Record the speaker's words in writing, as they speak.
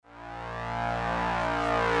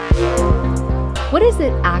What does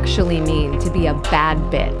it actually mean to be a bad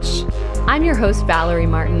bitch? I'm your host, Valerie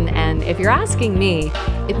Martin, and if you're asking me,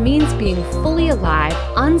 it means being fully alive,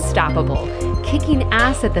 unstoppable, kicking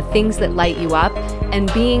ass at the things that light you up,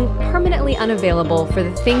 and being permanently unavailable for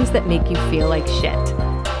the things that make you feel like shit.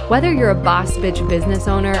 Whether you're a boss bitch business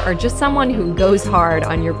owner or just someone who goes hard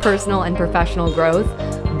on your personal and professional growth,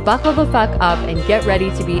 buckle the fuck up and get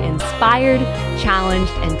ready to be inspired,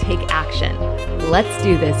 challenged, and take action. Let's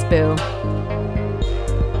do this, boo.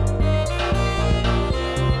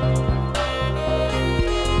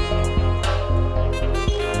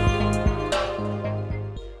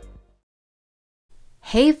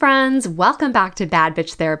 Hey friends, welcome back to Bad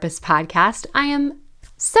Bitch Therapist Podcast. I am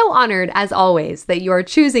so honored, as always, that you are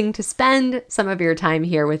choosing to spend some of your time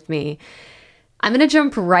here with me. I'm going to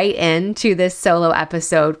jump right into this solo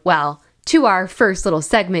episode, well, to our first little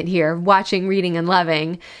segment here, watching, reading, and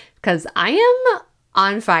loving, because I am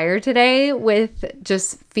on fire today with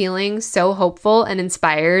just feeling so hopeful and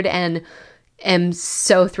inspired, and am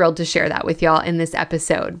so thrilled to share that with y'all in this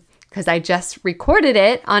episode, because I just recorded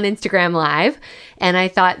it on Instagram Live, and I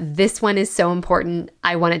thought this one is so important,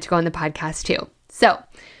 I want it to go on the podcast too. So,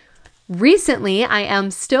 recently, I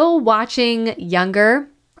am still watching Younger.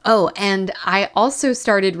 Oh, and I also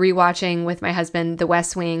started rewatching with my husband, The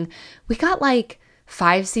West Wing. We got like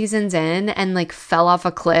 5 seasons in and like fell off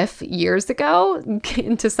a cliff years ago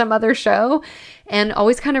into some other show and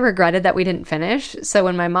always kind of regretted that we didn't finish. So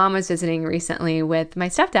when my mom was visiting recently with my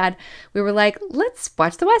stepdad, we were like, let's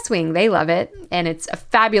watch The West Wing. They love it. And it's a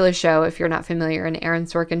fabulous show if you're not familiar, an Aaron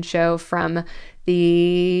Sorkin show from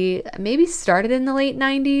the maybe started in the late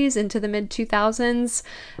 90s into the mid 2000s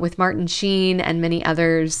with Martin Sheen and many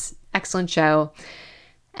others. Excellent show.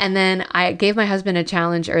 And then I gave my husband a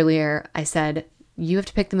challenge earlier. I said, you have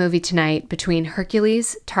to pick the movie tonight between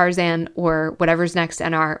Hercules, Tarzan, or whatever's next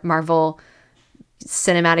in our Marvel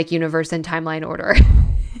Cinematic Universe and timeline order.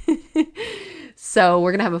 So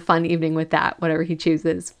we're going to have a fun evening with that, whatever he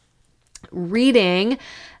chooses. Reading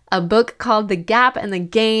a book called The Gap and the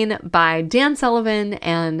Gain by Dan Sullivan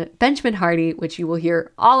and Benjamin Hardy, which you will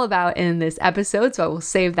hear all about in this episode, so I will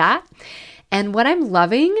save that. And what I'm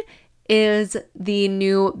loving is the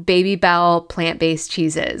new Baby Bell plant-based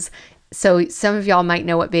cheeses. So some of y'all might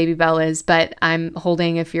know what Baby Bell is, but I'm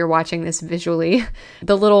holding, if you're watching this visually,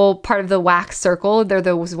 the little part of the wax circle. They're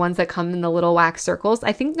those ones that come in the little wax circles.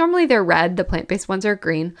 I think normally they're red. The plant-based ones are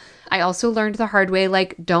green. I also learned the hard way,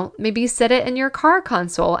 like, don't maybe sit it in your car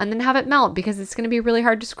console and then have it melt because it's going to be really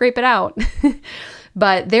hard to scrape it out.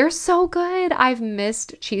 But they're so good. I've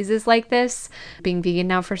missed cheeses like this, being vegan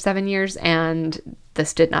now for 7 years, and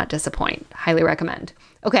this did not disappoint. Highly recommend.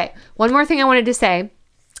 Okay, one more thing I wanted to say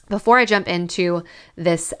before I jump into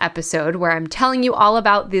this episode where I'm telling you all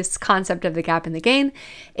about this concept of the gap and the gain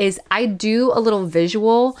is I do a little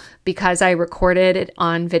visual because I recorded it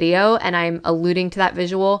on video and I'm alluding to that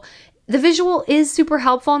visual. The visual is super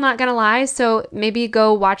helpful, not gonna lie, so maybe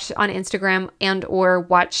go watch on Instagram and or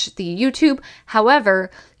watch the YouTube.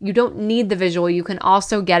 However, you don't need the visual. You can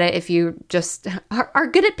also get it if you just are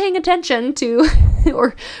good at paying attention to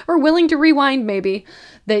or willing to rewind maybe,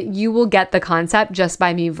 that you will get the concept just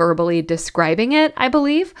by me verbally describing it, I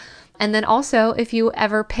believe. And then also, if you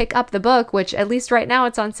ever pick up the book, which at least right now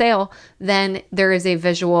it's on sale, then there is a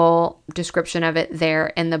visual description of it there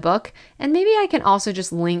in the book. And maybe I can also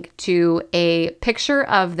just link to a picture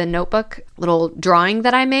of the notebook little drawing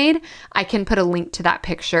that I made. I can put a link to that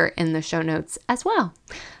picture in the show notes as well.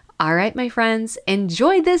 All right, my friends,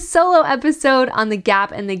 enjoy this solo episode on the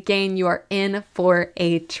gap and the gain. You are in for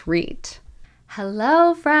a treat.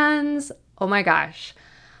 Hello, friends. Oh my gosh.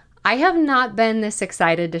 I have not been this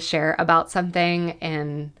excited to share about something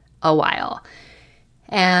in a while.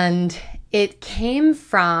 And it came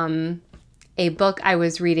from a book I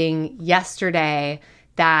was reading yesterday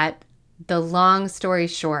that, the long story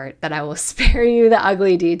short, that I will spare you the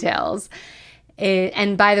ugly details.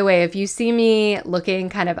 And by the way, if you see me looking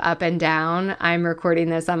kind of up and down, I'm recording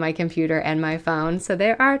this on my computer and my phone. So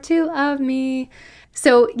there are 2 of me.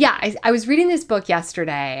 So yeah, I was reading this book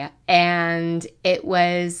yesterday and it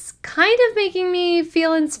was kind of making me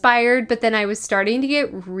feel inspired, but then I was starting to get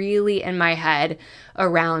really in my head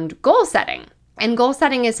around goal setting. And goal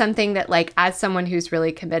setting is something that, like, as someone who's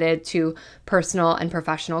really committed to personal and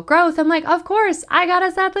professional growth, I'm like, of course, I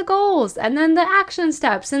gotta set the goals and then the action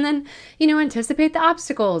steps and then, anticipate the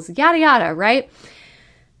obstacles, yada, yada, right?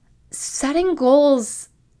 Setting goals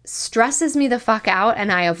stresses me the fuck out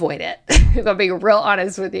and I avoid it. If I'm being real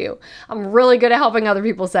honest with you. I'm really good at helping other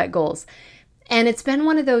people set goals. And it's been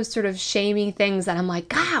one of those sort of shaming things that I'm like,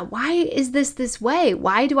 God, why is this way?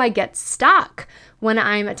 Why do I get stuck when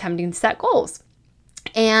I'm attempting to set goals?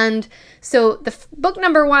 And so the book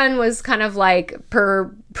number one was kind of like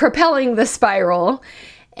propelling the spiral.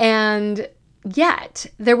 And yet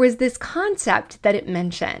there was this concept that it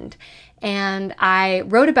mentioned. And I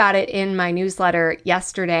wrote about it in my newsletter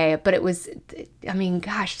yesterday, but it was,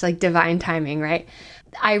 it's like divine timing, right?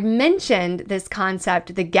 I mentioned this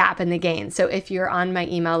concept, the gap and the gain. So if you're on my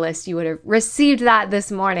email list, you would have received that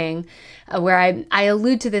this morning where I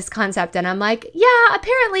allude to this concept and I'm like, yeah,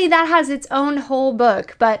 apparently that has its own whole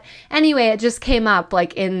book. But anyway, it just came up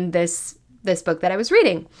like in this book that I was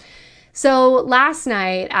reading. So last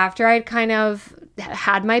night, after I'd kind of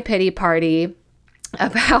had my pity party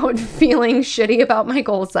about feeling shitty about my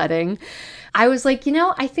goal setting, I was like,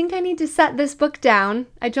 I think I need to set this book down.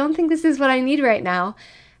 I don't think this is what I need right now.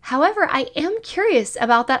 However, I am curious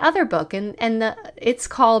about that other book, and it's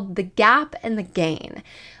called The Gap and the Gain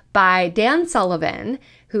by Dan Sullivan,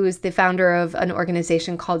 who is the founder of an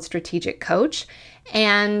organization called Strategic Coach,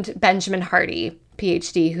 and Benjamin Hardy,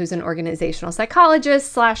 PhD, who's an organizational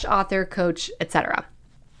psychologist / author, coach, etc.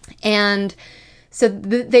 And so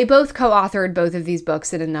they both co-authored both of these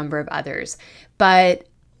books and a number of others. But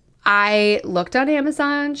I looked on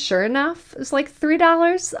Amazon. Sure enough, it was like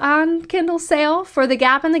 $3 on Kindle sale for The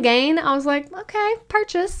Gap and the Gain. I was like, okay,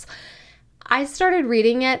 purchase. I started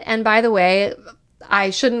reading it. And by the way,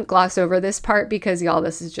 I shouldn't gloss over this part because y'all,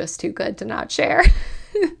 this is just too good to not share.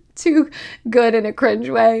 Too good in a cringe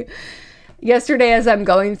way. Yesterday, as I'm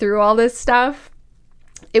going through all this stuff,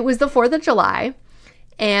 it was the 4th of July.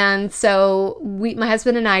 And so my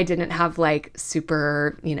husband and I didn't have like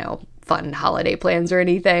super, fun holiday plans or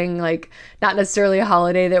anything, like not necessarily a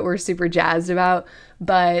holiday that we're super jazzed about,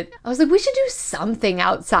 but I was like, we should do something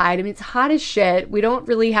outside. I mean, it's hot as shit. We don't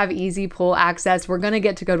really have easy pool access. We're going to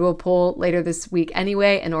get to go to a pool later this week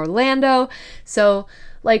anyway in Orlando. So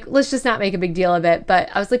like, let's just not make a big deal of it. But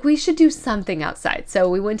I was like, we should do something outside. So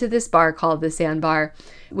we went to this bar called the Sandbar,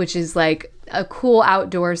 which is like a cool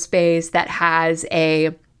outdoor space that has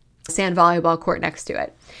a sand volleyball court next to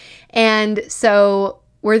it. And so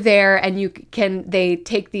we're there and they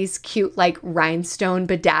take these cute like rhinestone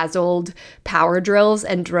bedazzled power drills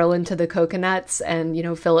and drill into the coconuts and,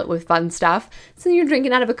 fill it with fun stuff. So you're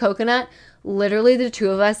drinking out of a coconut, literally the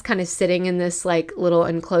two of us kind of sitting in this like little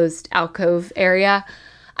enclosed alcove area.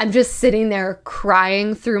 I'm just sitting there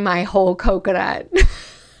crying through my whole coconut.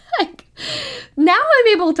 Like, now I'm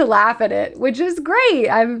able to laugh at it, which is great.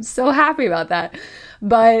 I'm so happy about that.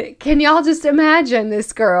 But can y'all just imagine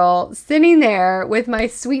this girl sitting there with my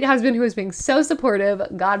sweet husband who is being so supportive,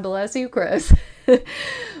 God bless you, Chris,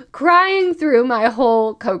 crying through my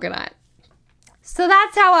whole coconut. So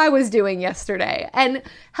that's how I was doing yesterday. And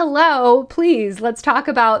hello, please, let's talk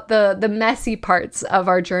about the messy parts of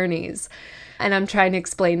our journeys. And I'm trying to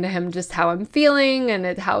explain to him just how I'm feeling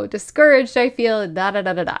and how discouraged I feel,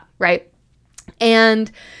 right?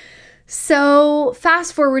 And so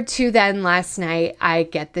fast forward to then last night, I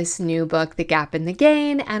get this new book, The Gap and the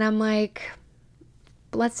Gain, and I'm like,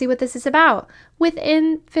 let's see what this is about.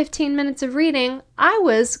 Within 15 minutes of reading, I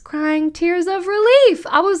was crying tears of relief.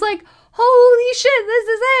 I was like, holy shit, this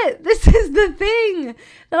is it. This is the thing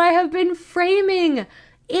that I have been framing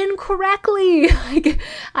incorrectly. Like,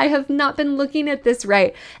 I have not been looking at this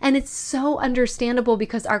right. And it's so understandable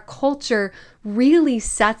because our culture really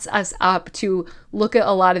sets us up to look at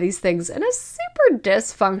a lot of these things in a super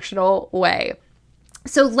dysfunctional way.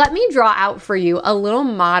 So let me draw out for you a little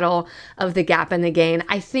model of the gap and the gain.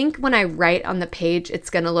 I think when I write on the page, it's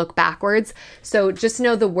going to look backwards. So just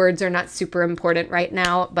know the words are not super important right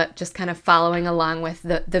now, but just kind of following along with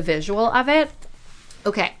the visual of it.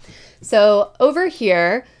 Okay. So over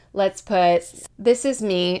here, let's put, this is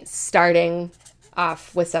me starting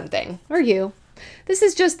off with something, or you. This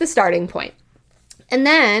is just the starting point. And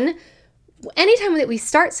then anytime that we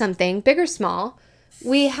start something, big or small,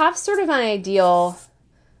 we have sort of an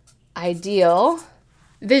ideal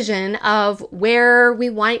vision of where we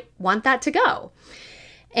want that to go.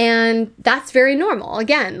 And that's very normal.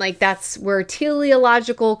 Again, like we're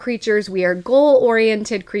teleological creatures. We are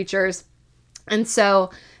goal-oriented creatures. And so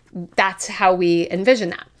that's how we envision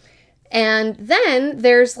that. And then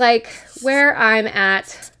there's like where I'm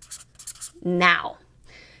at now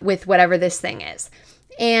with whatever this thing is.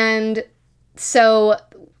 And so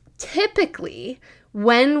typically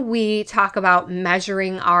when we talk about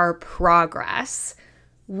measuring our progress,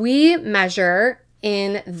 we measure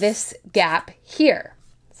in this gap here.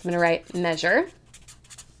 So I'm going to write measure.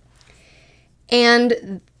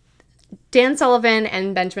 And Dan Sullivan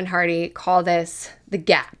and Benjamin Hardy call this the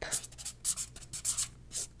gap.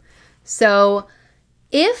 So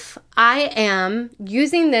if I am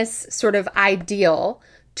using this sort of ideal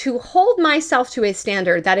to hold myself to a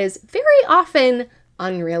standard that is very often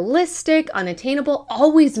unrealistic, unattainable,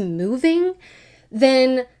 always moving,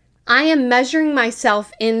 then I am measuring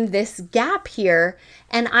myself in this gap here,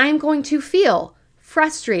 and I'm going to feel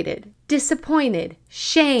frustrated, disappointed,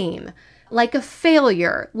 shame, like a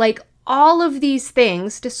failure, like all of these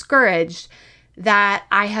things, discouraged, that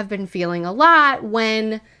I have been feeling a lot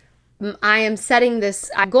when I am setting this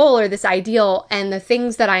goal or this ideal, and the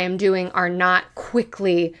things that I am doing are not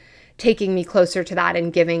quickly taking me closer to that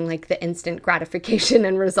and giving like the instant gratification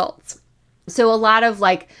and results. So a lot of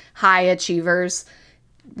like high achievers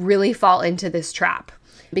really fall into this trap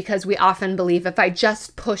because we often believe if I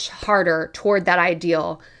just push harder toward that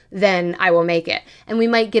ideal, then I will make it. And we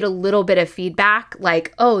might get a little bit of feedback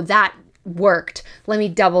like, oh, that worked. Let me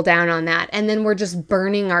double down on that. And then we're just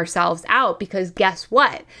burning ourselves out because guess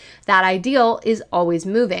what? That ideal is always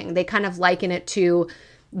moving. They kind of liken it to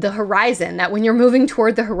the horizon, that when you're moving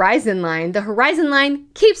toward the horizon line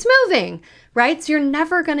keeps moving, right? So you're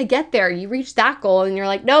never going to get there. You reach that goal and you're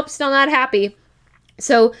like, nope, still not happy.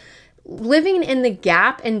 So living in the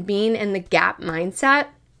gap and being in the gap mindset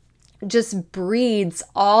just breeds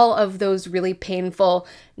all of those really painful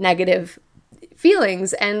negative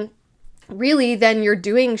feelings. And really, then you're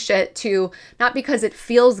doing shit to, not because it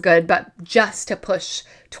feels good, but just to push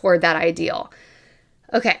toward that ideal.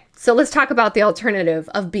 Okay, so let's talk about the alternative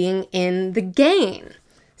of being in the gain.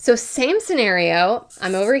 So same scenario,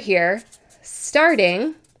 I'm over here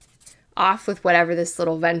starting off with whatever this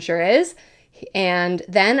little venture is. And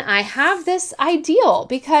then I have this ideal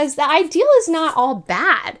because the ideal is not all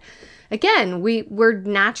bad. Again, we're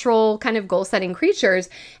natural kind of goal-setting creatures.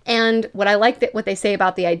 And what I like that what they say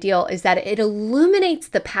about the ideal is that it illuminates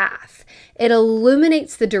the path. It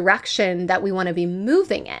illuminates the direction that we want to be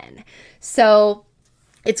moving in. So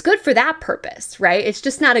it's good for that purpose, right? It's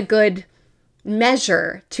just not a good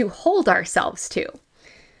measure to hold ourselves to.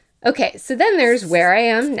 Okay, so then there's where I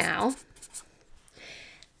am now.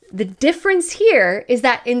 The difference here is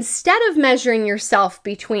that instead of measuring yourself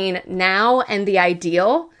between now and the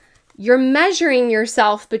ideal, you're measuring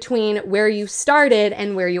yourself between where you started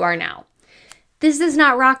and where you are now. This is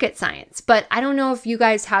not rocket science, but I don't know if you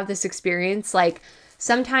guys have this experience. Like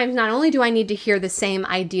sometimes not only do I need to hear the same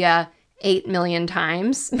idea 8 million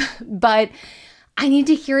times, but I need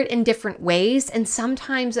to hear it in different ways. And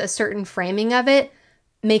sometimes a certain framing of it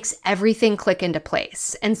makes everything click into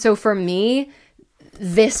place. And so for me,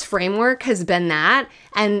 this framework has been that,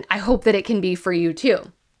 and I hope that it can be for you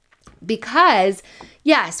too. Because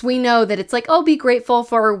yes, we know that it's like, oh, be grateful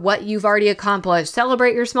for what you've already accomplished.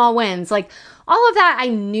 Celebrate your small wins. Like all of that I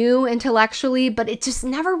knew intellectually, but it just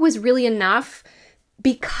never was really enough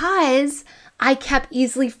because I kept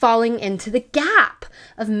easily falling into the gap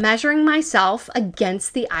of measuring myself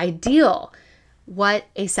against the ideal. What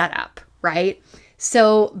a setup, right?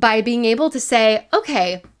 So by being able to say,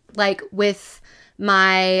 okay, like with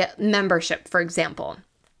my membership, for example,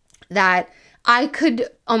 that I could,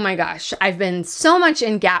 oh my gosh, I've been so much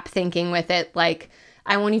in gap thinking with it. Like,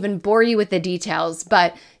 I won't even bore you with the details,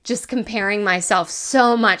 but just comparing myself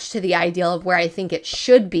so much to the ideal of where I think it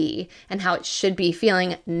should be and how it should be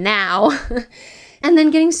feeling now, and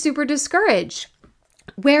then getting super discouraged.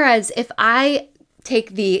 Whereas if I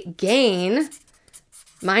take the gain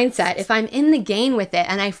mindset, if I'm in the gain with it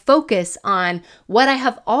and I focus on what I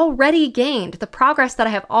have already gained, the progress that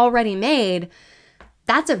I have already made,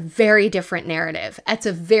 that's a very different narrative. It's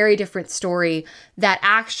a very different story that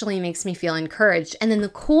actually makes me feel encouraged. And then the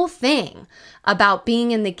cool thing about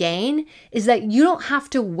being in the gain is that you don't have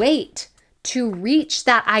to wait to reach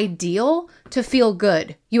that ideal to feel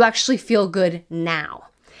good. You actually feel good now.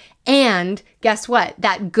 And guess what?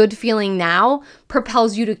 That good feeling now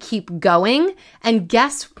propels you to keep going. And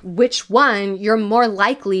guess which one you're more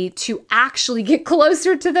likely to actually get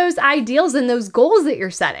closer to those ideals and those goals that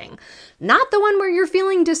you're setting. Not the one where you're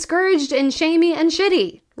feeling discouraged and shamey and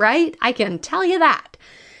shitty, right? I can tell you that.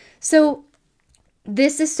 So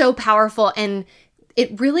this is so powerful and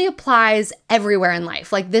it really applies everywhere in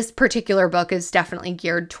life. Like this particular book is definitely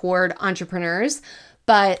geared toward entrepreneurs,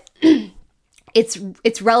 but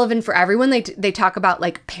it's relevant for everyone. They talk about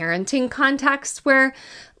like parenting contexts where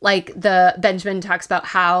like the Benjamin talks about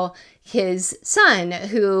how his son,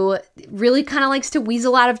 who really kind of likes to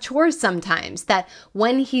weasel out of chores sometimes, that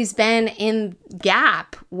when he's been in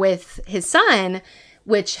gap with his son,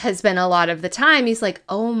 which has been a lot of the time, he's like,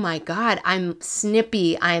 oh my God, I'm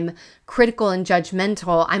snippy, I'm critical and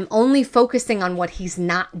judgmental. I'm only focusing on what he's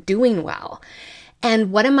not doing well.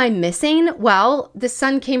 And what am I missing? Well, the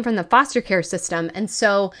son came from the foster care system. And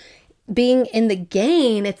so being in the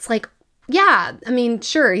gain, it's like, yeah, I mean,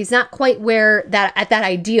 sure, he's not quite where at that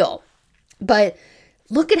ideal, but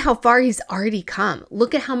look at how far he's already come.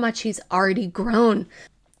 Look at how much he's already grown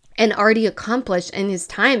and already accomplished in his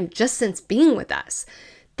time just since being with us.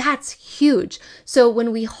 That's huge. So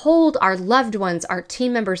when we hold our loved ones, our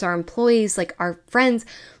team members, our employees, like our friends,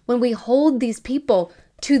 when we hold these people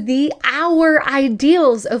to our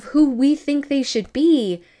ideals of who we think they should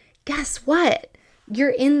be, guess what?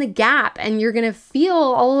 You're in the gap and you're going to feel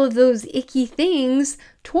all of those icky things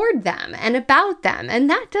toward them and about them. And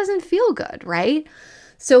that doesn't feel good, right?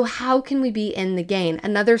 So how can we be in the gain?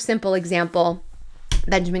 Another simple example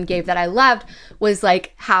Benjamin gave that I loved was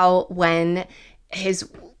like how when his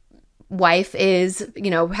wife is,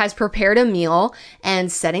 has prepared a meal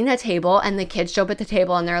and setting the table and the kids show up at the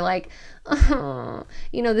table and they're like, oh,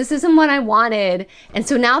 this isn't what I wanted. And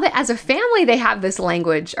so now that as a family, they have this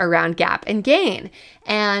language around gap and gain.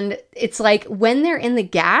 And it's like when they're in the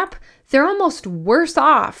gap, they're almost worse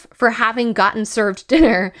off for having gotten served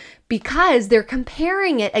dinner because they're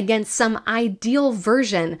comparing it against some ideal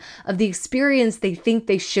version of the experience they think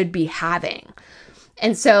they should be having.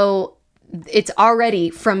 And so it's already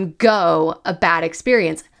from go a bad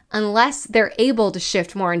experience unless they're able to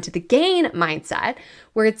shift more into the gain mindset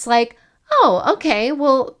where it's like, oh, okay,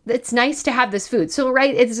 well, it's nice to have this food. So,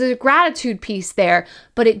 right, it's a gratitude piece there,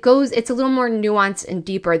 but it's a little more nuanced and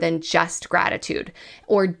deeper than just gratitude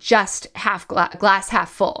or just glass half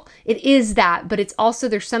full. It is that, but it's also,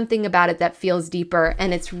 there's something about it that feels deeper.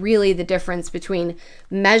 And it's really the difference between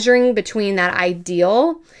measuring between that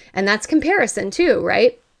ideal, and that's comparison too,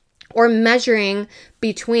 right? Or measuring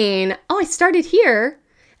between, oh, I started here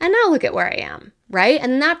and now look at where I am, right?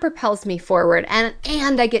 And that propels me forward and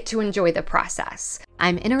I get to enjoy the process.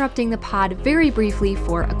 I'm interrupting the pod very briefly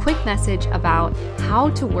for a quick message about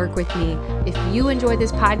how to work with me. If you enjoy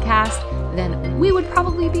this podcast, then we would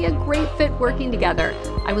probably be a great fit working together.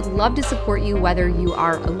 I would love to support you, whether you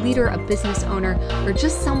are a leader, a business owner, or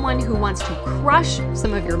just someone who wants to crush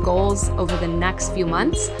some of your goals over the next few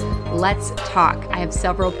months. Let's talk. I have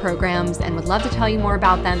several programs and would love to tell you more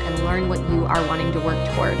about them and learn what you are wanting to work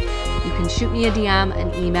toward. You can shoot me a DM,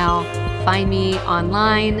 an email, find me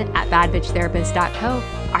online at badbitchtherapist.co.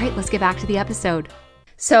 All right, let's get back to the episode.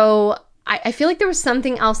 So I feel like there was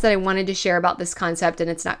something else that I wanted to share about this concept and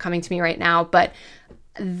it's not coming to me right now, but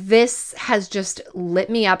this has just lit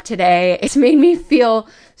me up today. It's made me feel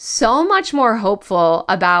so much more hopeful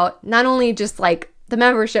about not only just like the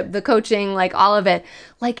membership, the coaching, like all of it.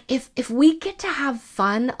 Like if we get to have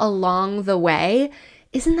fun along the way,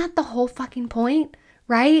 isn't that the whole fucking point?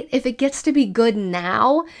 Right? If it gets to be good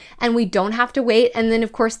now and we don't have to wait. And then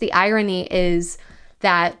of course the irony is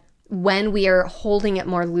that when we are holding it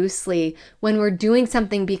more loosely, when we're doing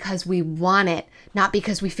something because we want it, not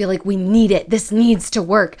because we feel like we need it, this needs to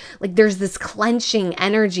work. Like there's this clenching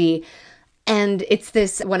energy. And it's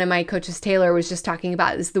this, one of my coaches, Taylor, was just talking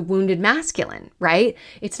about is the wounded masculine, right?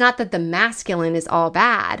 It's not that the masculine is all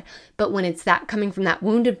bad, but when it's that coming from that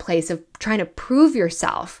wounded place of trying to prove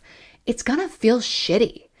yourself, it's going to feel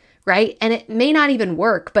shitty, right? And it may not even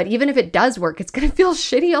work, but even if it does work, it's going to feel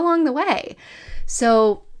shitty along the way.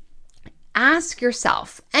 So ask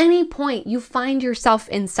yourself, any point you find yourself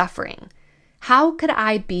in suffering, how could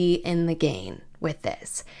I be in the gain with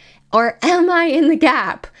this? Or am I in the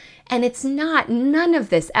gap? And it's not, none of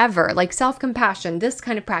this ever, like self-compassion, this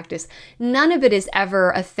kind of practice, none of it is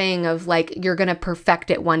ever a thing of like, you're going to perfect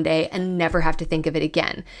it one day and never have to think of it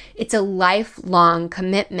again. It's a lifelong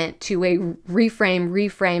commitment to a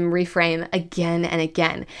reframe again and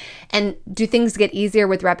again. And do things get easier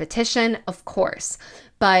with repetition? Of course.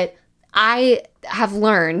 But I have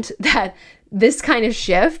learned that this kind of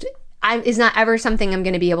shift is not ever something I'm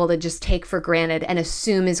going to be able to just take for granted and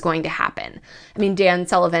assume is going to happen. I mean, Dan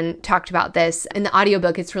Sullivan talked about this in the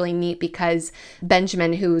audiobook. It's really neat because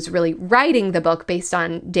Benjamin, who's really writing the book based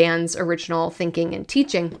on Dan's original thinking and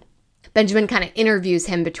teaching, Benjamin kind of interviews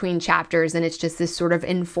him between chapters, and it's just this sort of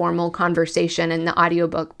informal conversation in the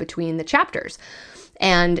audiobook between the chapters.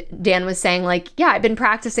 And Dan was saying like, yeah, I've been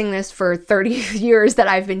practicing this for 30 years that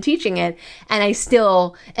I've been teaching it, and I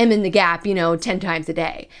still am in the gap, 10 times a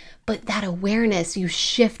day. But that awareness, you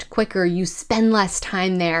shift quicker, you spend less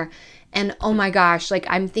time there. And oh my gosh, like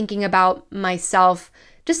I'm thinking about myself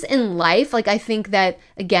just in life. Like I think that,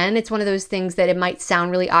 again, it's one of those things that it might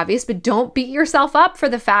sound really obvious, but don't beat yourself up for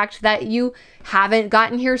the fact that you haven't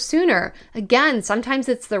gotten here sooner. Again, sometimes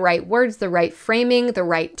it's the right words, the right framing, the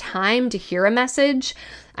right time to hear a message.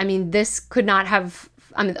 I mean, this could not have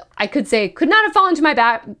I could say could not have fallen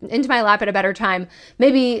into my lap at a better time.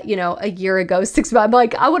 Maybe, a year ago, 6 months,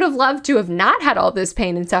 like I would have loved to have not had all this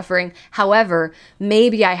pain and suffering. However,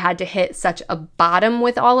 maybe I had to hit such a bottom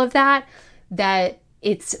with all of that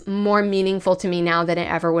it's more meaningful to me now than it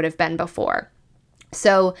ever would have been before.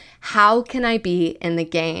 So how can I be in the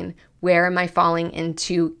gain? Where am I falling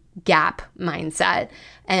into gap mindset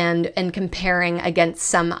and comparing against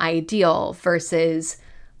some ideal versus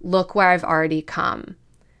look where I've already come?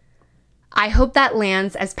 I hope that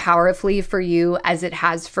lands as powerfully for you as it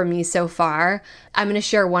has for me so far. I'm going to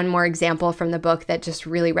share one more example from the book that just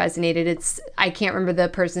really resonated. I can't remember the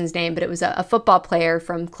person's name, but it was a football player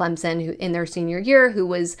from Clemson who in their senior year who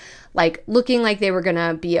was like looking like they were going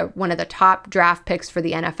to be one of the top draft picks for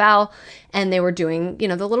the NFL. And they were doing,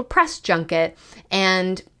 the little press junket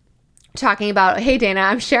and talking about, hey, Dana,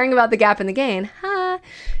 I'm sharing about the gap and the gain.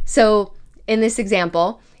 So in this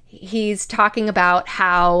example, he's talking about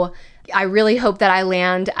how I really hope that I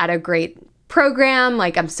land at a great program.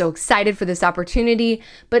 Like, I'm so excited for this opportunity,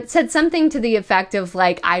 but said something to the effect of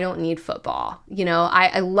like, I don't need football.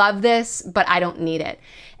 I love this, but I don't need it.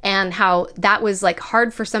 And how that was like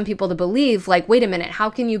hard for some people to believe, like, wait a minute, how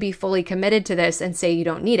can you be fully committed to this and say you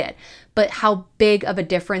don't need it? But how big of a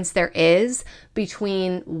difference there is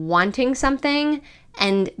between wanting something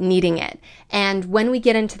and needing it. And when we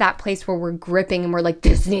get into that place where we're gripping and we're like,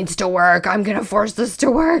 this needs to work, I'm going to force this to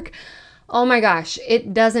work. Oh my gosh,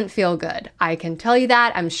 it doesn't feel good. I can tell you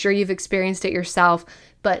that. I'm sure you've experienced it yourself,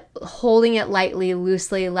 but holding it lightly,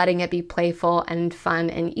 loosely, letting it be playful and fun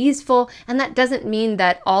and easeful. And that doesn't mean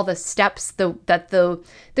that all the steps,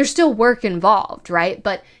 there's still work involved, right?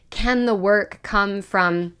 But can the work come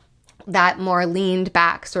from that more leaned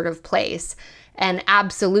back sort of place? And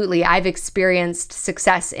absolutely, I've experienced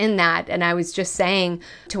success in that. And I was just saying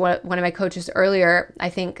to one of my coaches earlier, I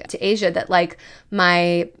think to Asia, that like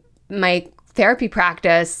my therapy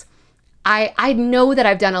practice, I know that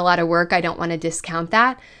I've done a lot of work. I don't want to discount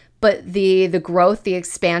that. But the growth, the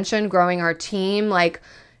expansion, growing our team, like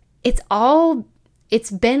it's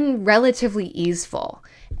been relatively easeful.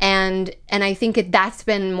 And I think that's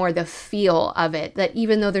been more the feel of it, that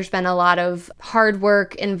even though there's been a lot of hard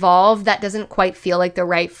work involved, that doesn't quite feel like the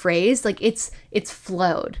right phrase. Like it's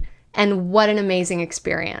flowed. And what an amazing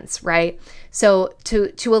experience, right? So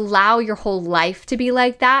to allow your whole life to be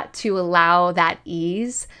like that, to allow that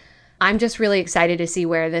ease, I'm just really excited to see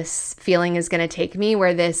where this feeling is going to take me,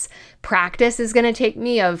 where this practice is going to take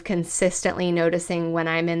me of consistently noticing when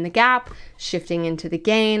I'm in the gap, shifting into the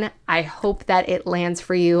gain. I hope that it lands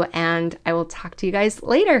for you, and I will talk to you guys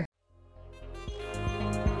later.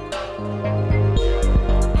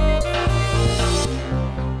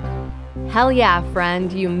 Hell yeah,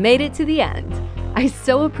 friend, you made it to the end. I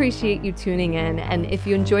so appreciate you tuning in, and if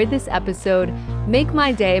you enjoyed this episode, make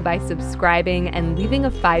my day by subscribing and leaving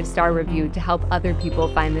a 5-star review to help other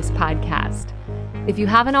people find this podcast. If you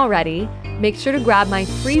haven't already, make sure to grab my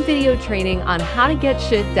free video training on how to get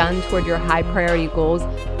shit done toward your high priority goals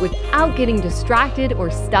without getting distracted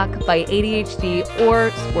or stuck by ADHD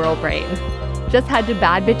or squirrel brain. Just head to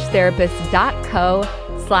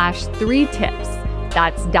badbitchtherapist.co/3tips.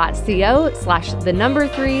 That's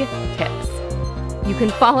 .co/3tips. You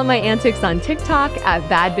can follow my antics on TikTok at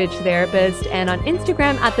badbitchtherapist and on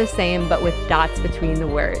Instagram at the same, but with dots between the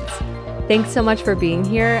words. Thanks so much for being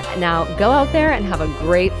here. Now go out there and have a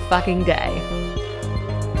great fucking day.